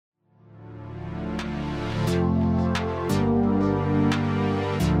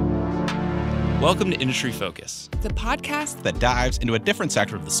Welcome to Industry Focus, the podcast that dives into a different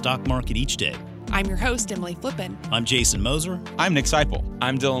sector of the stock market each day. I'm your host, Emily Flippen. I'm Jason Moser. I'm Nick Seipel.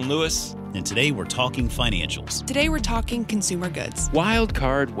 I'm Dylan Lewis. And today we're talking financials. Today we're talking consumer goods. Wild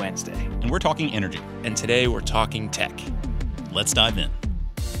Card Wednesday. And we're talking energy. And today we're talking tech. Let's dive in.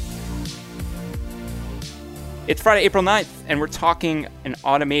 It's Friday, April 9th, and we're talking an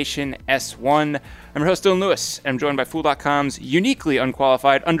Automation S1. I'm your host, Dylan Lewis, and I'm joined by Fool.com's uniquely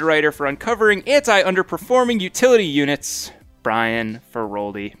unqualified underwriter for uncovering anti-underperforming utility units, Brian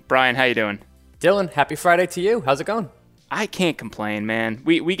Feroldi. Brian, how you doing? Dylan, happy Friday to you. How's it going? I can't complain, man.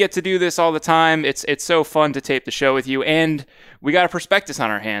 We get to do this all the time. It's so fun to tape the show with you, and we got a prospectus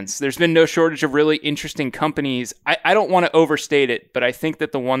on our hands. There's been no shortage of really interesting companies. I don't want to overstate it, but I think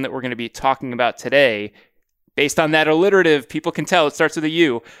that the one that we're going to be talking about today, based on that alliterative, people can tell it starts with a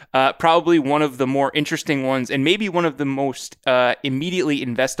U, probably one of the more interesting ones and maybe one of the most immediately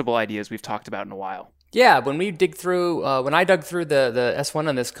investable ideas we've talked about in a while. Yeah, when I dug through the S1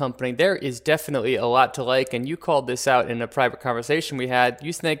 on this company, there is definitely a lot to like, and you called this out in a private conversation we had.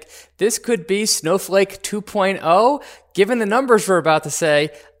 You think this could be Snowflake 2.0? Given the numbers we're about to say,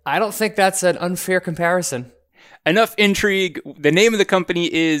 I don't think that's an unfair comparison. Enough intrigue. The name of the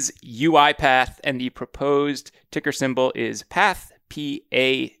company is UiPath, and the proposed ticker symbol is PATH,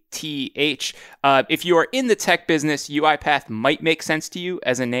 P-A-T-H. If you are in the tech business, UiPath might make sense to you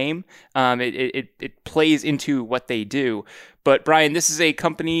as a name. It plays into what they do. But Brian, this is a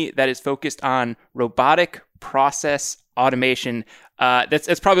company that is focused on robotic process automation.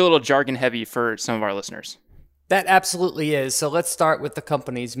 That's probably a little jargon heavy for some of our listeners. That absolutely is. So let's start with the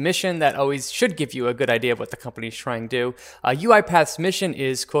company's mission. That always should give you a good idea of what the company's trying to do. UiPath's mission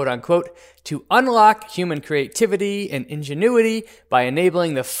is, quote unquote, to unlock human creativity and ingenuity by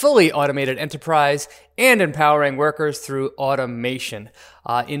enabling the fully automated enterprise and empowering workers through automation.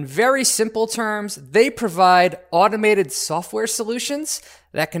 In very simple terms, they provide automated software solutions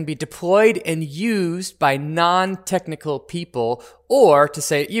that can be deployed and used by non-technical people, or to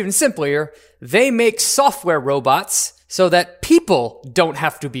say it even simpler, they make software robots so that people don't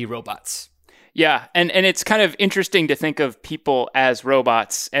have to be robots. Yeah, and it's kind of interesting to think of people as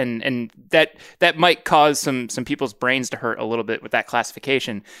robots, and that might cause some people's brains to hurt a little bit with that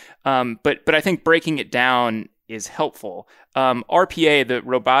classification. But I think breaking it down is helpful. RPA, the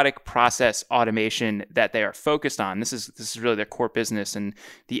robotic process automation that they are focused on, this is really their core business and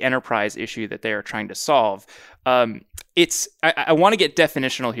the enterprise issue that they are trying to solve. I want to get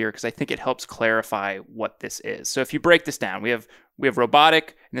definitional here because I think it helps clarify what this is. So if you break this down, we have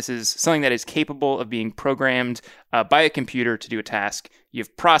robotic, and this is something that is capable of being programmed by a computer to do a task. You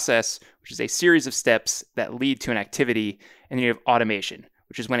have process, which is a series of steps that lead to an activity, and then you have automation,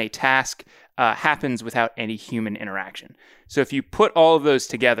 which is when a task happens without any human interaction. So if you put all of those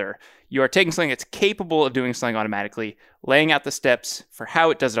together, you are taking something that's capable of doing something automatically, laying out the steps for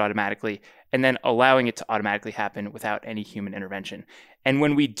how it does it automatically, and then allowing it to automatically happen without any human intervention. And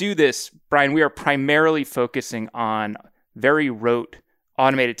when we do this, Brian, we are primarily focusing on very rote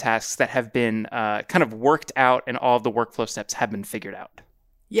automated tasks that have been kind of worked out, and all of the workflow steps have been figured out.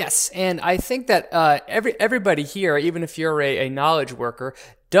 Yes, and I think that everybody here, even if you're a knowledge worker,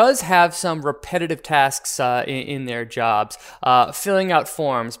 does have some repetitive tasks in their jobs, filling out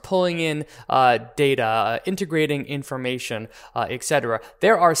forms, pulling in data, integrating information, etc.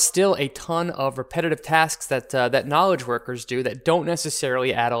 There are still a ton of repetitive tasks that knowledge workers do that don't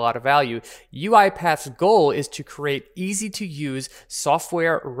necessarily add a lot of value. UiPath's goal is to create easy-to-use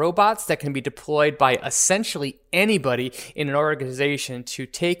software robots that can be deployed by essentially anybody in an organization to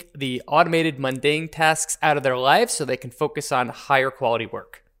take the automated mundane tasks out of their lives so they can focus on higher quality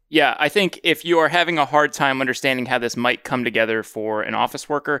work. Yeah, I think if you are having a hard time understanding how this might come together for an office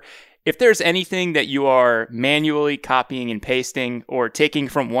worker, if there's anything that you are manually copying and pasting or taking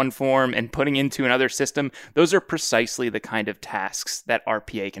from one form and putting into another system, those are precisely the kind of tasks that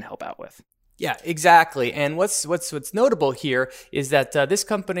RPA can help out with. Yeah, exactly. And what's notable here is that this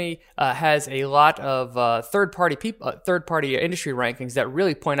company has a lot of third-party industry rankings that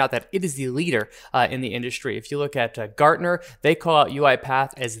really point out that it is the leader in the industry. If you look at Gartner, they call out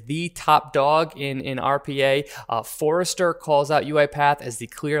UiPath as the top dog in RPA. Forrester calls out UiPath as the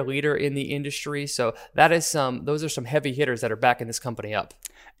clear leader in the industry. So those are some heavy hitters that are backing this company up.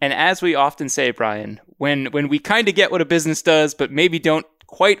 And as we often say, Brian, when we kind of get what a business does, but maybe don't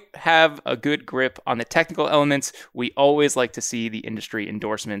quite have a good grip on the technical elements, we always like to see the industry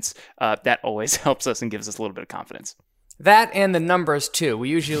endorsements. That always helps us and gives us a little bit of confidence. That and the numbers too. We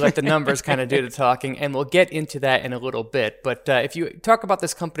usually let the numbers kind of do the talking, and we'll get into that in a little bit. But if you talk about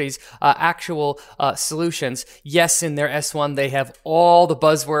this company's actual solutions, yes, in their S1 they have all the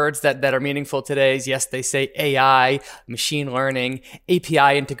buzzwords that are meaningful today. Yes, they say AI, machine learning,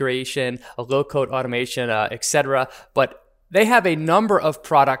 API integration, low-code automation, etc. But they have a number of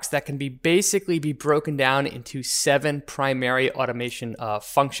products that can basically be broken down into 7 primary automation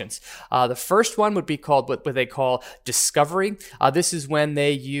functions. The first one would be called what they call discovery. This is when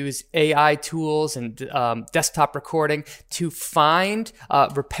they use AI tools and desktop recording to find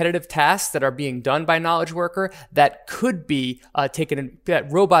repetitive tasks that are being done by knowledge worker that could be taken in,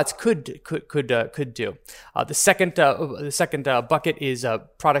 that robots could do. The second bucket is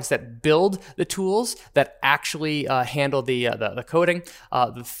products that build the tools that actually handle the coding.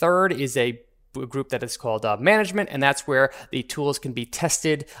 The third is a group that is called management, and that's where the tools can be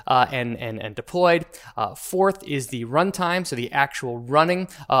tested and deployed. Fourth is the runtime, so the actual running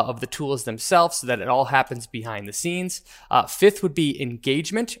of the tools themselves, so that it all happens behind the scenes. Fifth would be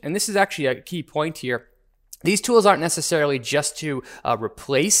engagement, and this is actually a key point here. These tools aren't necessarily just to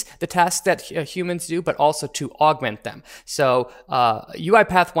replace the tasks that humans do, but also to augment them. So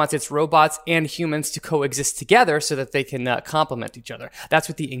UiPath wants its robots and humans to coexist together so that they can complement each other. That's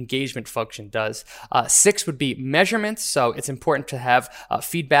what the engagement function does. 6 would be measurements. So it's important to have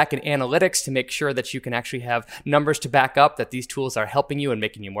feedback and analytics to make sure that you can actually have numbers to back up that these tools are helping you and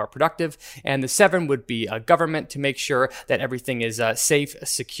making you more productive. And the 7 would be government, to make sure that everything is safe,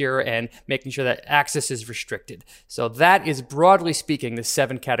 secure, and making sure that access is restricted. So that is, broadly speaking, the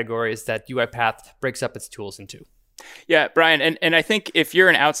 7 categories that UiPath breaks up its tools into. Yeah, Brian, and I think if you're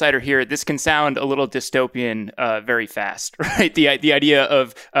an outsider here, this can sound a little dystopian very fast, right? The idea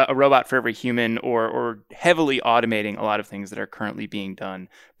of a robot for every human, or heavily automating a lot of things that are currently being done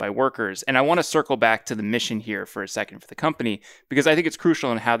by workers. And I want to circle back to the mission here for a second for the company, because I think it's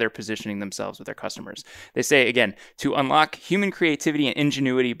crucial in how they're positioning themselves with their customers. They say, again, to unlock human creativity and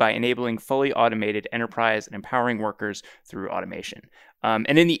ingenuity by enabling fully automated enterprise and empowering workers through automation. And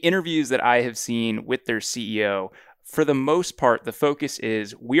in the interviews that I have seen with their CEO, for the most part, the focus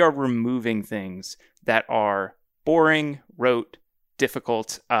is we are removing things that are boring, rote,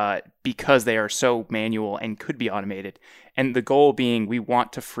 difficult, because they are so manual and could be automated. And the goal being we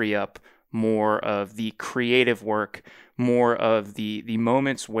want to free up more of the creative work, more of the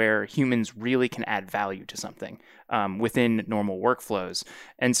moments where humans really can add value to something within normal workflows.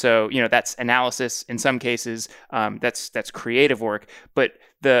 And so, that's analysis in some cases, that's creative work. But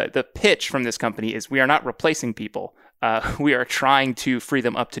the pitch from this company is we are not replacing people. We are trying to free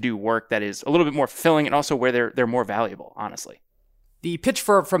them up to do work that is a little bit more fulfilling, and also where they're more valuable, honestly. The pitch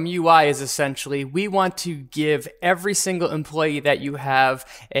from UI is essentially, we want to give every single employee that you have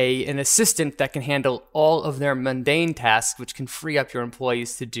an assistant that can handle all of their mundane tasks, which can free up your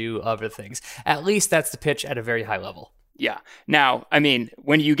employees to do other things. At least that's the pitch at a very high level. Yeah. Now, I mean,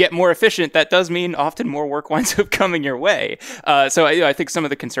 when you get more efficient, that does mean often more work winds up coming your way. So I think some of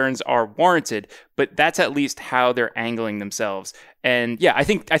the concerns are warranted, but that's at least how they're angling themselves. And yeah, I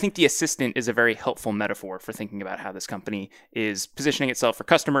think the assistant is a very helpful metaphor for thinking about how this company is positioning itself for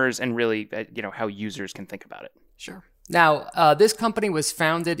customers and really, how users can think about it. Sure. Now, this company was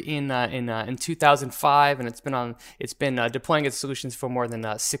founded in 2005, and it's been deploying its solutions for more than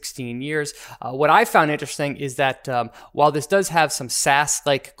 16 years. What I found interesting is that while this does have some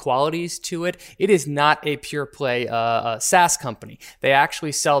SaaS-like qualities to it, it is not a pure play SaaS company. They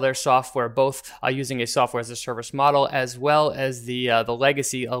actually sell their software both using a software as a service model as well as the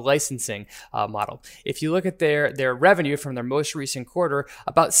legacy licensing model. If you look at their revenue from their most recent quarter,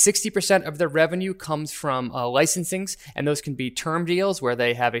 about 60% of their revenue comes from licensings. And those can be term deals where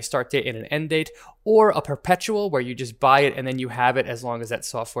they have a start date and an end date, or a perpetual where you just buy it and then you have it as long as that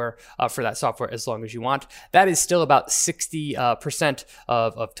software, for that software as long as you want. That is still about 60%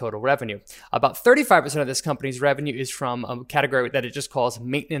 of total revenue. About 35% of this company's revenue is from a category that it just calls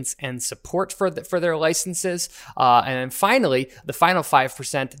maintenance and support for their licenses. And then finally, the final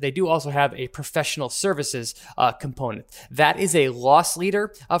 5%, they do also have a professional services component. That is a loss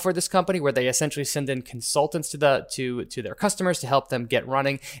leader for this company, where they essentially send in consultants to their customers to help them get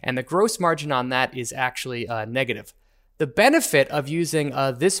running, and the gross margin on that is actually negative. The benefit of using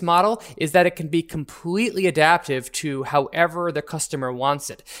this model is that it can be completely adaptive to however the customer wants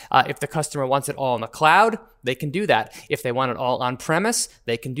it. If the customer wants it all in the cloud, they can do that. If they want it all on-premise,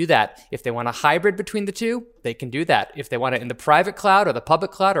 they can do that. If they want a hybrid between the two, they can do that. If they want it in the private cloud or the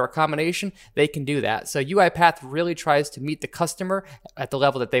public cloud or a combination, they can do that. So UiPath really tries to meet the customer at the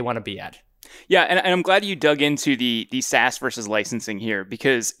level that they want to be at. Yeah, and I'm glad you dug into the SaaS versus licensing here,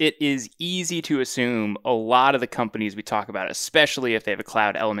 because it is easy to assume a lot of the companies we talk about, especially if they have a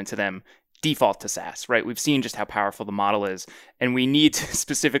cloud element to them, default to SaaS, right? We've seen just how powerful the model is, and we need to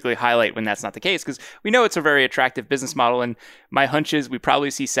specifically highlight when that's not the case, because we know it's a very attractive business model, and my hunch is we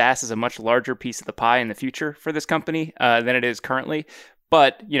probably see SaaS as a much larger piece of the pie in the future for this company than it is currently.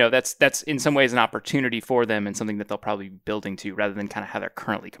 But, that's in some ways an opportunity for them and something that they'll probably be building to rather than kind of how they're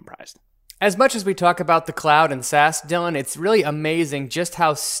currently comprised. As much as we talk about the cloud and SaaS, Dylan, it's really amazing just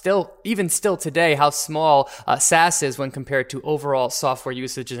how even still today, how small SaaS is when compared to overall software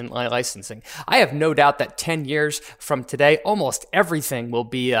usage and licensing. I have no doubt that 10 years from today, almost everything will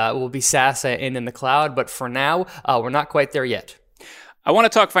be SaaS and in the cloud. But for now, we're not quite there yet. I want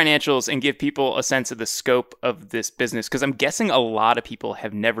to talk financials and give people a sense of the scope of this business, because I'm guessing a lot of people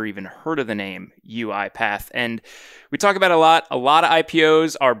have never even heard of the name UiPath. And we talk about a lot of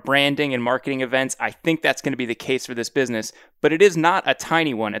IPOs are branding and marketing events. I think that's going to be the case for this business, but it is not a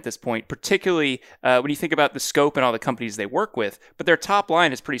tiny one at this point, particularly when you think about the scope and all the companies they work with, but their top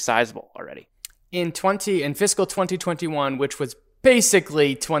line is pretty sizable already. In fiscal 2021, which was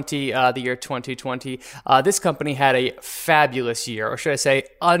basically the year 2020, this company had a fabulous year, or should I say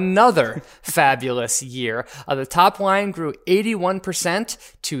another fabulous year. The top line grew 81%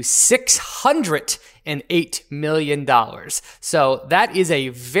 to $608 million. So that is a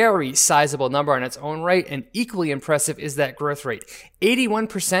very sizable number in its own right, and equally impressive is that growth rate.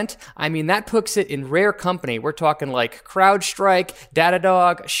 81%, I mean, that puts it in rare company. We're talking like CrowdStrike,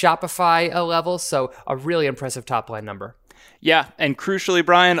 Datadog, Shopify level, so a really impressive top line number. Yeah, and crucially,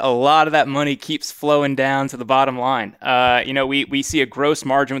 Brian, a lot of that money keeps flowing down to the bottom line. We see a gross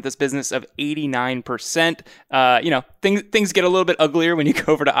margin with this business of 89%. Things get a little bit uglier when you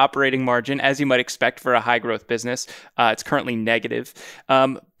go over to operating margin, as you might expect for a high growth business. It's currently negative,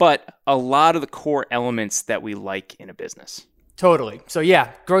 but a lot of the core elements that we like in a business. Totally. So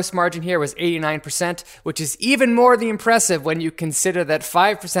yeah, gross margin here was 89%, which is even more than impressive when you consider that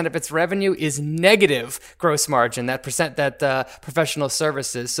 5% of its revenue is negative gross margin, that professional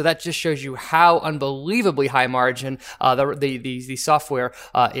services. So that just shows you how unbelievably high margin the software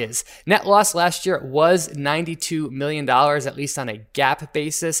is. Net loss last year was $92 million, at least on a GAAP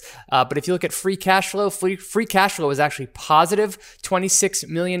basis. But if you look at free cash flow was actually positive $26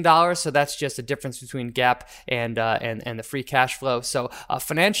 million. So that's just a difference between GAAP and the free cash flow. So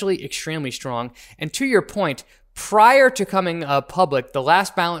financially extremely strong. And to your point, prior to coming public, the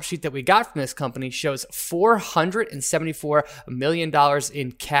last balance sheet that we got from this company shows $474 million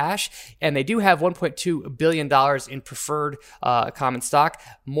in cash, and they do have $1.2 billion in preferred common stock.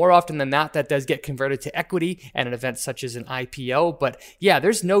 More often than not, that does get converted to equity at an event such as an IPO. But yeah,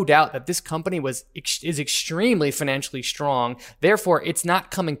 there's no doubt that this company is extremely financially strong. Therefore, it's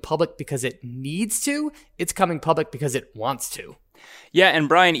not coming public because it needs to. It's coming public because it wants to. Yeah, and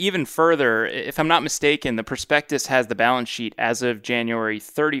Brian, even further, if I'm not mistaken, the prospectus has the balance sheet as of January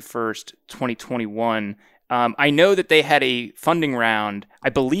 31st, 2021. I know that they had a funding round.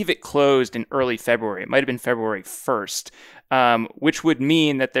 I believe it closed in early February. It might have been February 1st, which would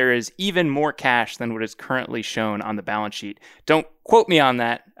mean that there is even more cash than what is currently shown on the balance sheet. Don't quote me on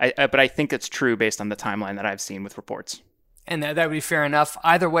that, but I think it's true based on the timeline that I've seen with reports. And that would be fair enough.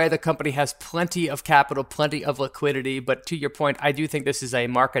 Either way, the company has plenty of capital, plenty of liquidity. But to your point, I do think this is a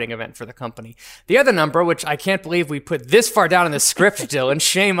marketing event for the company. The other number, which I can't believe we put this far down in the script, Dylan,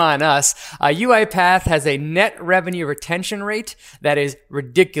 shame on us. UiPath has a net revenue retention rate that is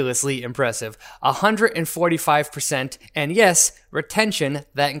ridiculously impressive, 145%. And yes, retention,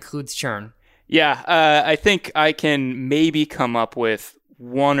 that includes churn. Yeah, I think I can maybe come up with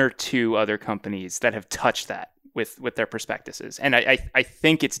one or two other companies that have touched that with their prospectuses, and I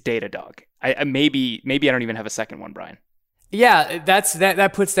think it's Datadog. Maybe I don't even have a second one, Brian. Yeah,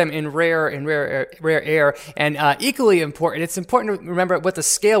 that puts them in rare air, and equally important. It's important to remember what the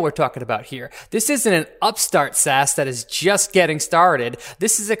scale we're talking about here. This isn't an upstart SaaS that is just getting started.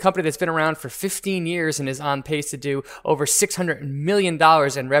 This is a company that's been around for 15 years and is on pace to do over $600 million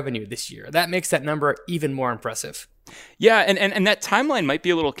in revenue this year. That makes that number even more impressive. Yeah, and that timeline might be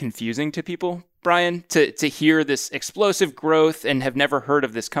a little confusing to people, Brian, to hear this explosive growth and have never heard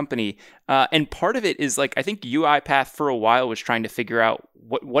of this company. And part of it is I think UiPath for a while was trying to figure out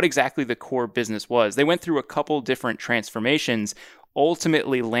what exactly the core business was. They went through a couple different transformations,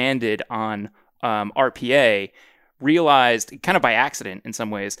 ultimately landed on RPA, realized, kind of by accident in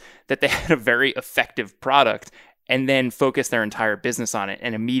some ways, that they had a very effective product and then focused their entire business on it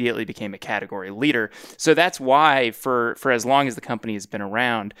and immediately became a category leader. So that's why for as long as the company has been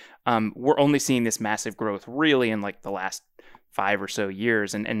around, we're only seeing this massive growth really in like the last 5 or so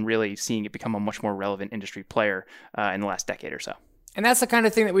years and really seeing it become a much more relevant industry player in the last decade or so. And that's the kind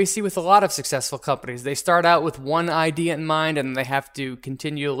of thing that we see with a lot of successful companies. They start out with one idea in mind, and they have to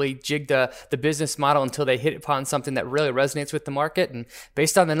continually jig the business model until they hit upon something that really resonates with the market. And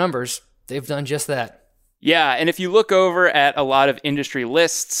based on the numbers, they've done just that. Yeah, and if you look over at a lot of industry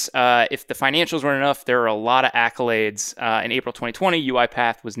lists, if the financials weren't enough, there are a lot of accolades. In April 2020,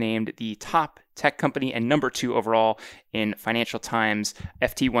 UiPath was named the top tech company and number 2 overall in Financial Times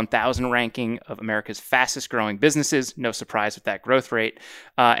FT 1000 ranking of America's fastest growing businesses. No surprise with that growth rate.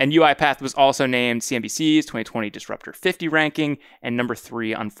 And UiPath was also named CNBC's 2020 Disruptor 50 ranking and number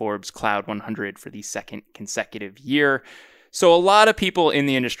 3 on Forbes Cloud 100 for the second consecutive year. So a lot of people in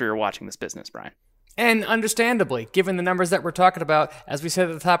the industry are watching this business, Brian. And understandably, given the numbers that we're talking about, as we said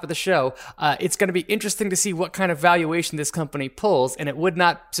at the top of the show, it's going to be interesting to see what kind of valuation this company pulls. And it would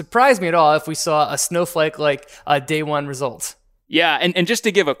not surprise me at all if we saw a snowflake like day one results. Yeah, and just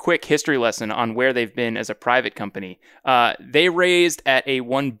to give a quick history lesson on where they've been as a private company, they raised at a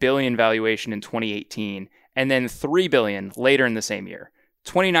 $1 billion valuation in 2018 and then $3 billion later in the same year.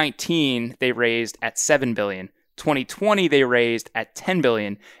 2019, they raised at $7 billion. 2020, they raised at $10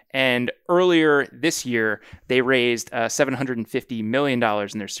 billion. And earlier this year, they raised $750 million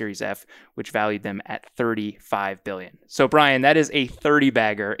in their Series F, which valued them at $35 billion. So, Brian, that is a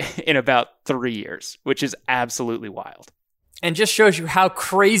 30-bagger in about 3 years, which is absolutely wild. And just shows you how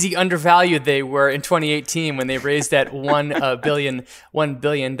crazy undervalued they were in 2018 when they raised that $1 billion.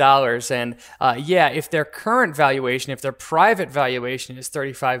 And if their current valuation, if their private valuation is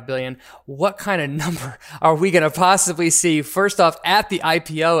 $35 billion, what kind of number are we going to possibly see? First off, at the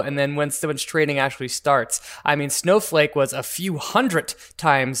IPO, and then once trading actually starts. I mean, Snowflake was a few hundred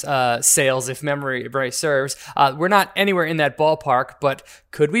times sales, if memory serves. We're not anywhere in that ballpark, but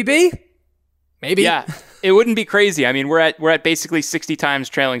could we be? Maybe. Yeah, it wouldn't be crazy. I mean, we're at basically 60 times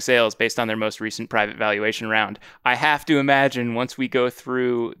trailing sales based on their most recent private valuation round. I have to imagine once we go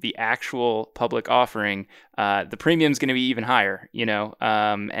through the actual public offering, the premium's going to be even higher,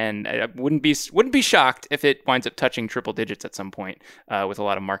 and I wouldn't be shocked if it winds up touching triple digits at some point with a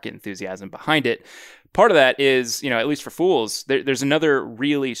lot of market enthusiasm behind it. Part of that is, at least for fools, there's another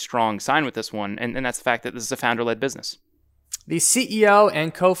really strong sign with this one, and that's the fact that this is a founder-led business. The CEO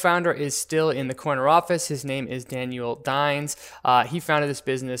and co-founder is still in the corner office. His name is Daniel Dines. He founded this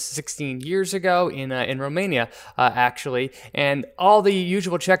business 16 years ago in Romania, actually. And all the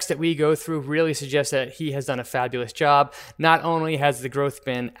usual checks that we go through really suggest that he has done a fabulous job. Not only has the growth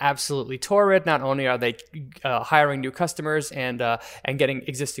been absolutely torrid, not only are they hiring new customers and getting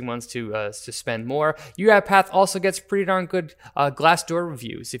existing ones to spend more. UiPath also gets pretty darn good Glassdoor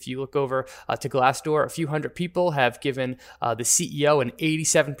reviews. If you look over to Glassdoor, a few hundred people have given the CEO an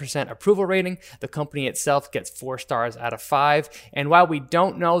 87% approval rating. The company itself gets 4 stars out of 5. And while we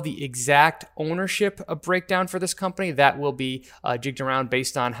don't know the exact ownership breakdown for this company, that will be jigged around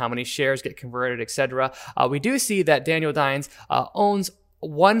based on how many shares get converted, etc. We do see that Daniel Dines owns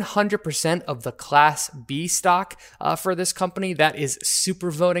 100% of the Class B stock for this company. That is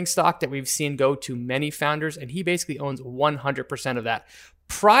super voting stock that we've seen go to many founders, and he basically owns 100% of that.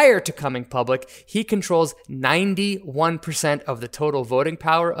 Prior to coming public, he controls 91% of the total voting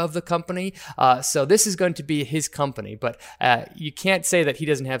power of the company. So this is going to be his company, but you can't say that he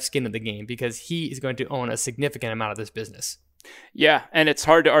doesn't have skin in the game because he is going to own a significant amount of this business. Yeah, and it's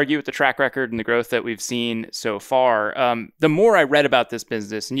hard to argue with the track record and the growth that we've seen so far. The more I read about this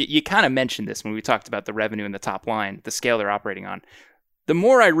business, and you kind of mentioned this when we talked about the revenue and the top line, the scale they're operating on. The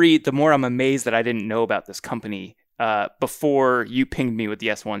more I read, the more I'm amazed that I didn't know about this company before you pinged me with the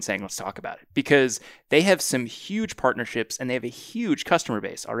S1 saying, let's talk about it, because they have some huge partnerships and they have a huge customer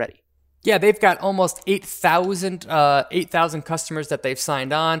base already. Yeah, they've got almost 8,000 customers that they've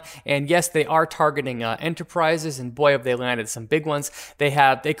signed on. And yes, they are targeting enterprises, and boy, have they landed some big ones. They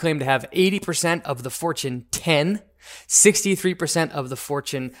claim to have 80% of the Fortune 10, 63% of the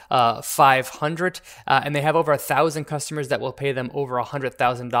Fortune 500, and they have over 1,000 customers that will pay them over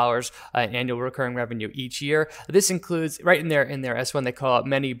 $100,000 in annual recurring revenue each year. This includes, right in their S1, they call out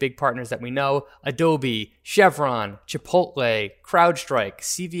many big partners that we know: Adobe, Chevron, Chipotle, CrowdStrike,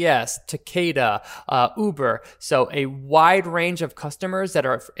 CVS, Takeda, Uber. So a wide range of customers that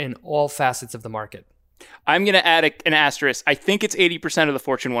are in all facets of the market. I'm going to add an asterisk. I think it's 80% of the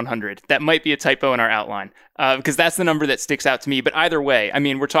Fortune 100. That might be a typo in our outline because that's the number that sticks out to me. But either way, I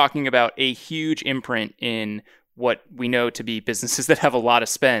mean, we're talking about a huge imprint in what we know to be businesses that have a lot of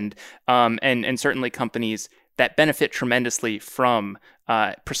spend, and certainly companies that benefit tremendously from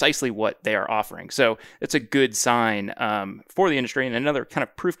precisely what they are offering. So it's a good sign for the industry and another kind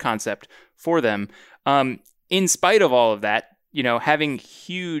of proof concept for them. In spite of all of that, having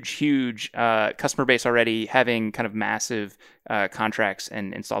huge customer base already, having kind of massive contracts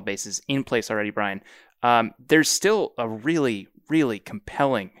and installed bases in place already, Brian, there's still a really, really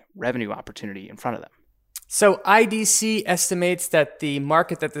compelling revenue opportunity in front of them. So IDC estimates that the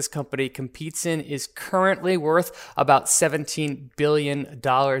market that this company competes in is currently worth about $17 billion.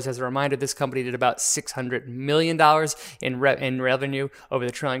 As a reminder, this company did about $600 million in revenue over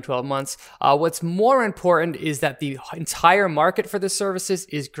the trailing 12 months. What's more important is that the entire market for the services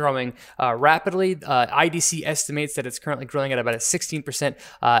is growing rapidly. IDC estimates that it's currently growing at about a 16%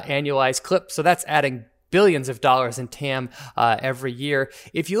 annualized clip. So that's adding billions of dollars in TAM every year.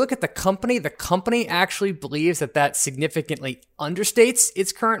 If you look at the company actually believes that significantly understates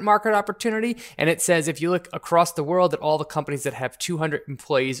its current market opportunity. And it says if you look across the world at all the companies that have 200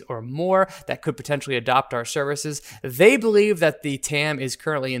 employees or more that could potentially adopt our services, they believe that the TAM is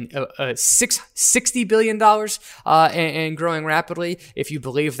currently in $60 billion and growing rapidly. If you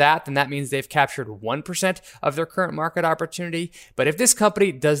believe that, then that means they've captured 1% of their current market opportunity. But if this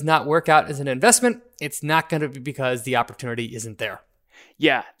company does not work out as an investment, it's not going to be because the opportunity isn't there.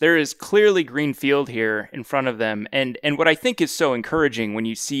 Yeah, there is clearly green field here in front of them. And what I think is so encouraging when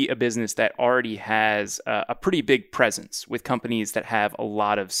you see a business that already has a pretty big presence with companies that have a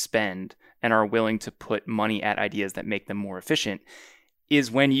lot of spend and are willing to put money at ideas that make them more efficient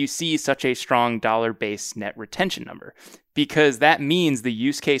is when you see such a strong dollar-based net retention number, because that means the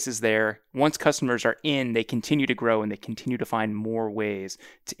use case is there. Once customers are in, they continue to grow and they continue to find more ways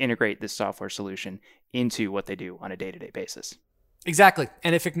to integrate this software solution into what they do on a day-to-day basis. Exactly.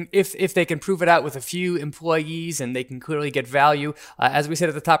 And if they can prove it out with a few employees and they can clearly get value, as we said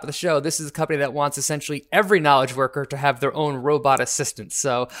at the top of the show, this is a company that wants essentially every knowledge worker to have their own robot assistant.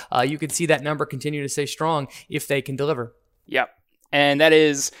 So you can see that number continue to stay strong if they can deliver. Yep. And that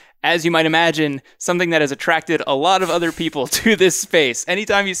is, as you might imagine, something that has attracted a lot of other people to this space.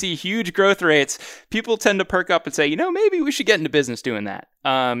 Anytime you see huge growth rates, people tend to perk up and say, maybe we should get into business doing that.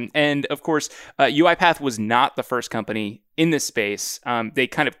 And of course, UiPath was not the first company in this space. They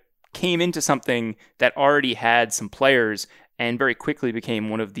kind of came into something that already had some players and very quickly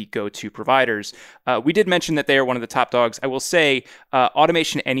became one of the go-to providers. We did mention that they are one of the top dogs. I will say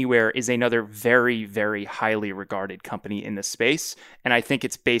Automation Anywhere is another very, very highly regarded company in this space. And I think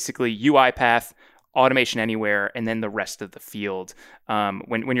it's basically UiPath, Automation Anywhere, and then the rest of the field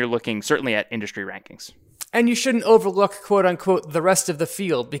when you're looking certainly at industry rankings. And you shouldn't overlook, quote unquote, the rest of the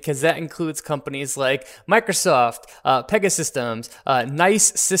field, because that includes companies like Microsoft, Pegasystems,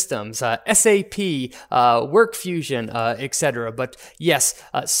 NICE Systems, SAP, WorkFusion, etc. But yes,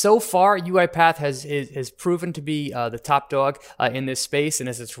 so far UiPath has proven to be the top dog in this space, and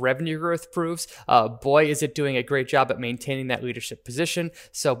as its revenue growth proves, boy, is it doing a great job at maintaining that leadership position.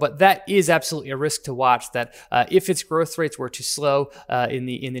 But that is absolutely a risk to watch. That if its growth rates were to slow in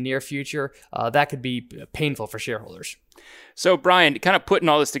the near future, that could be painful for shareholders. So, Brian, kind of putting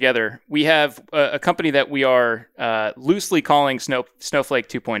all this together, we have a company that we are loosely calling Snowflake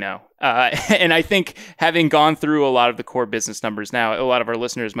 2.0. And I think having gone through a lot of the core business numbers now, a lot of our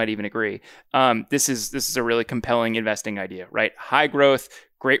listeners might even agree, this is a really compelling investing idea, right? High growth,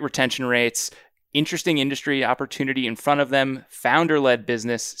 great retention rates, interesting industry opportunity in front of them, founder-led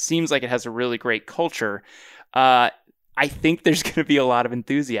business, seems like it has a really great culture. I think there's going to be a lot of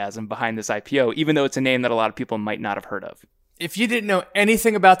enthusiasm behind this IPO, even though it's a name that a lot of people might not have heard of. If you didn't know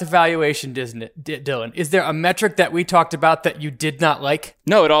anything about the valuation, Dylan, is there a metric that we talked about that you did not like?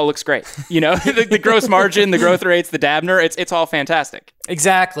 No, it all looks great. The gross margin, the growth rates, the DABNR, it's all fantastic.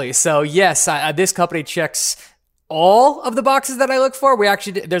 Exactly. So yes, this company checks all of the boxes that I look for.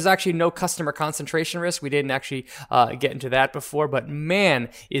 There's actually no customer concentration risk. We didn't actually get into that before, but man,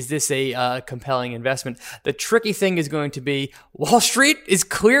 is this a compelling investment. The tricky thing is going to be Wall Street is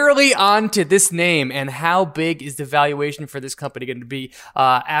clearly onto this name, and how big is the valuation for this company going to be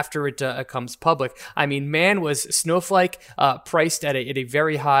after it comes public? I mean, man, was Snowflake priced at a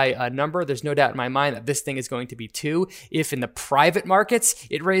very high number. There's no doubt in my mind that this thing is going to be too. If in the private markets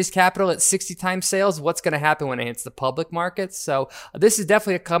it raised capital at 60 times sales, what's going to happen when it hits the public markets? So this is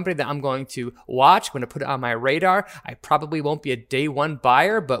definitely a company that I'm going to watch. I'm going to put it on my radar. I probably won't be a day one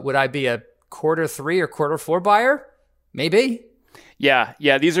buyer, but would I be a quarter 3 or quarter 4 buyer? Maybe. Yeah.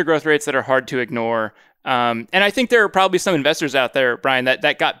 These are growth rates that are hard to ignore. And I think there are probably some investors out there, Brian,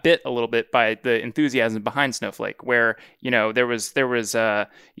 that got bit a little bit by the enthusiasm behind Snowflake, where, there was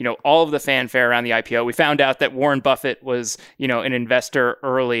all of the fanfare around the IPO. We found out that Warren Buffett was, an investor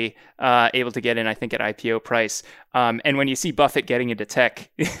early, able to get in, I think, at IPO price. And when you see Buffett getting into tech,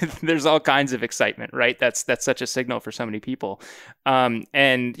 there's all kinds of excitement, right? That's such a signal for so many people. And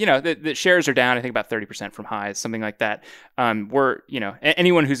the shares are down, I think, about 30% from highs, something like that.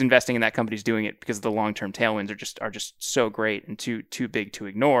 Anyone who's investing in that company is doing it because the long-term tailwinds are just so great and too big to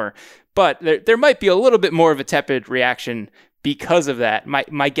ignore. But there might be a little bit more of a tepid reaction because of that.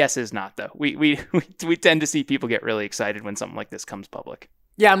 My guess is not, though. We tend to see people get really excited when something like this comes public.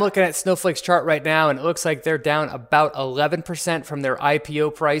 Yeah, I'm looking at Snowflake's chart right now, and it looks like they're down about 11% from their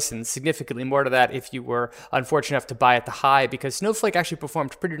IPO price, and significantly more to that if you were unfortunate enough to buy at the high, because Snowflake actually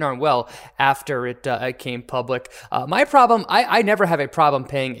performed pretty darn well after it came public. My problem, I never have a problem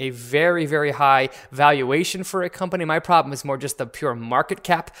paying a very, very high valuation for a company. My problem is more just the pure market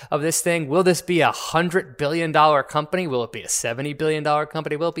cap of this thing. Will this be a $100 billion company? Will it be a $70 billion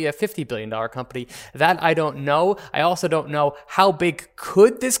company? Will it be a $50 billion company? That I don't know. I also don't know how big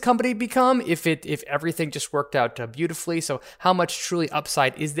could this company become if everything just worked out beautifully. So how much truly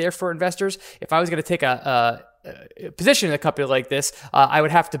upside is there for investors? If I was going to take a position in a company like this, I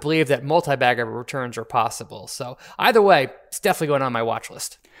would have to believe that multi-bagger returns are possible. So either way, it's definitely going on my watch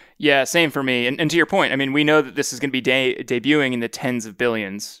list. Yeah, same for me. And to your point, I mean, we know that this is going to be debuting in the tens of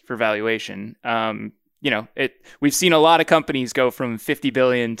billions for valuation. We've seen a lot of companies go from 50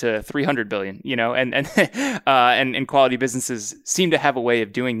 billion to 300 billion, and quality businesses seem to have a way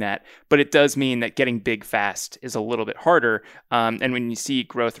of doing that. But it does mean that getting big fast is a little bit harder. And when you see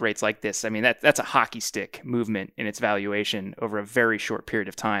growth rates like this, I mean, that's a hockey stick movement in its valuation over a very short period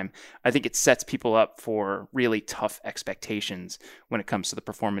of time. I think it sets people up for really tough expectations when it comes to the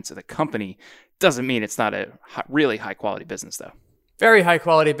performance of the company. Doesn't mean it's not a really high quality business, though. Very high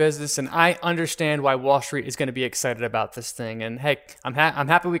quality business, and I understand why Wall Street is going to be excited about this thing. And hey, I'm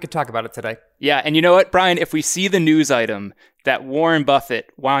happy we could talk about it today. Yeah, and you know what, Brian? If we see the news item that Warren Buffett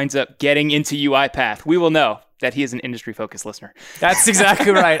winds up getting into UiPath, we will know that he is an industry-focused listener. That's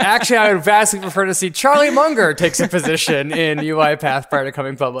exactly right. Actually, I would vastly prefer to see Charlie Munger takes a position in UiPath prior to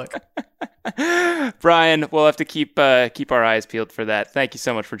coming public. Brian, we'll have to keep our eyes peeled for that. Thank you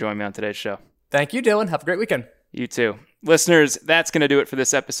so much for joining me on today's show. Thank you, Dylan. Have a great weekend. You too. Listeners, that's going to do it for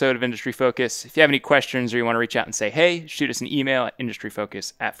this episode of Industry Focus. If you have any questions or you want to reach out and say, hey, shoot us an email at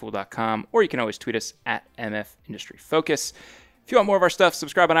industryfocus@fool.com, or you can always tweet us at MFIndustryFocus. If you want more of our stuff,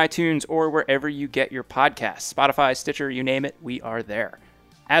 subscribe on iTunes or wherever you get your podcasts. Spotify, Stitcher, you name it, we are there.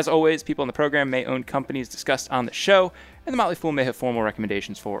 As always, people in the program may own companies discussed on the show, and the Motley Fool may have formal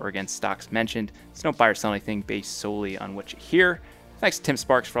recommendations for or against stocks mentioned, so don't buy or sell anything based solely on what you hear. Thanks to Tim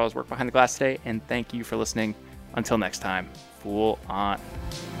Sparks for all his work behind the glass today, and thank you for listening. Until next time, Fool on.